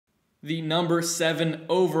The number 7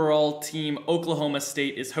 overall team, Oklahoma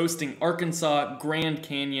State, is hosting Arkansas, Grand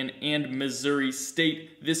Canyon, and Missouri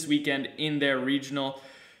State this weekend in their regional.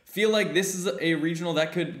 Feel like this is a regional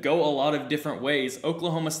that could go a lot of different ways.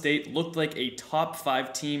 Oklahoma State looked like a top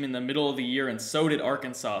 5 team in the middle of the year, and so did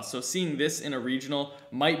Arkansas. So seeing this in a regional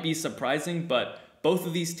might be surprising, but both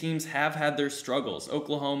of these teams have had their struggles.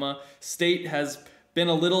 Oklahoma State has been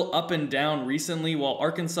a little up and down recently, while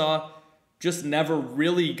Arkansas just never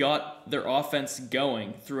really got their offense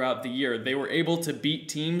going throughout the year. They were able to beat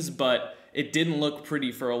teams, but it didn't look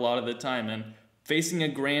pretty for a lot of the time. And facing a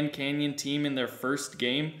Grand Canyon team in their first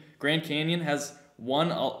game, Grand Canyon has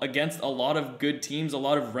won against a lot of good teams, a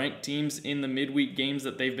lot of ranked teams in the midweek games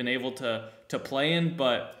that they've been able to play in.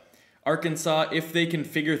 But Arkansas, if they can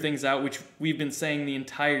figure things out, which we've been saying the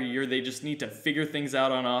entire year, they just need to figure things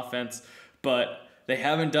out on offense. But they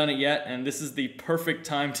haven't done it yet, and this is the perfect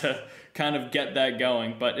time to kind of get that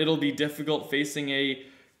going. But it'll be difficult facing a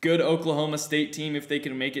good Oklahoma State team if they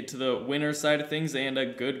can make it to the winner's side of things, and a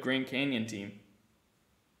good Grand Canyon team.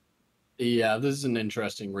 Yeah, this is an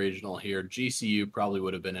interesting regional here. GCU probably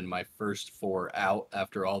would have been in my first 4 out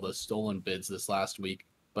after all the stolen bids this last week,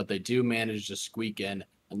 but they do manage to squeak in,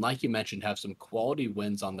 and like you mentioned, have some quality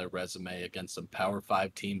wins on their resume against some Power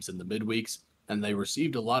 5 teams in the midweeks. And they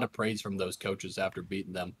received a lot of praise from those coaches after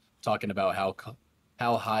beating them, talking about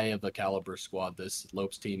how high of a caliber squad this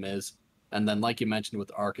Lopes team is. And then, like you mentioned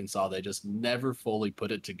with Arkansas, they just never fully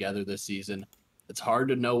put it together this season. It's hard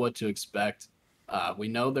to know what to expect. We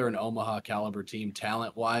know they're an Omaha caliber team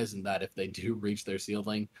talent-wise, and that if they do reach their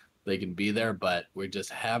ceiling, they can be there, but we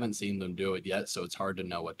just haven't seen them do it yet, so it's hard to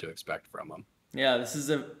know what to expect from them. Yeah, this is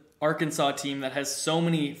a Arkansas team that has so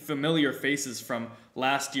many familiar faces from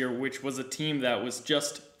last year, which was a team that was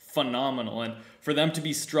just phenomenal. And for them to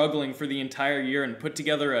be struggling for the entire year and put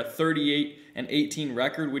together a 38-18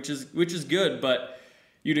 record, which is good, but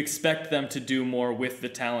you'd expect them to do more with the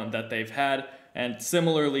talent that they've had. And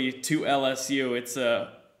similarly to LSU, it's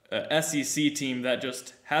a SEC team that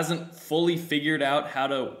just hasn't fully figured out how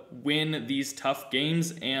to win these tough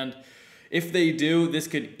games, and if they do, this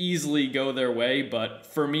could easily go their way. But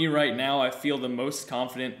for me right now, I feel the most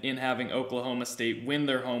confident in having Oklahoma State win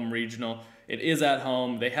their home regional. It is at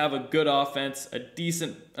home. They have a good offense, a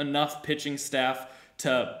decent enough pitching staff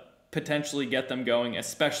to potentially get them going,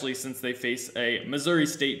 especially since they face a Missouri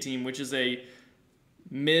State team, which is a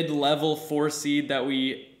mid-level 4 seed that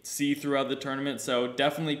we see throughout the tournament. So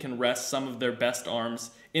definitely can rest some of their best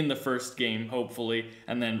arms in the first game, hopefully,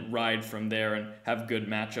 and then ride from there and have good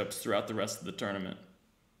matchups throughout the rest of the tournament.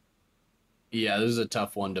 Yeah, this is a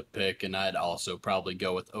tough one to pick, and I'd also probably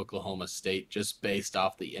go with Oklahoma State just based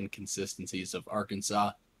off the inconsistencies of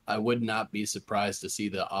Arkansas. I would not be surprised to see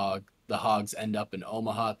the Hogs end up in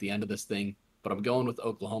Omaha at the end of this thing, but I'm going with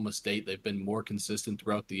Oklahoma State. They've been more consistent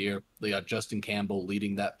throughout the year. They got Justin Campbell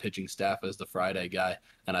leading that pitching staff as the Friday guy,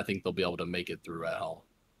 and I think they'll be able to make it through at home.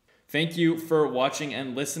 Thank you for watching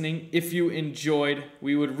and listening. If you enjoyed,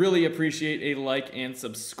 we would really appreciate a like and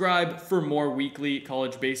subscribe for more weekly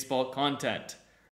college baseball content.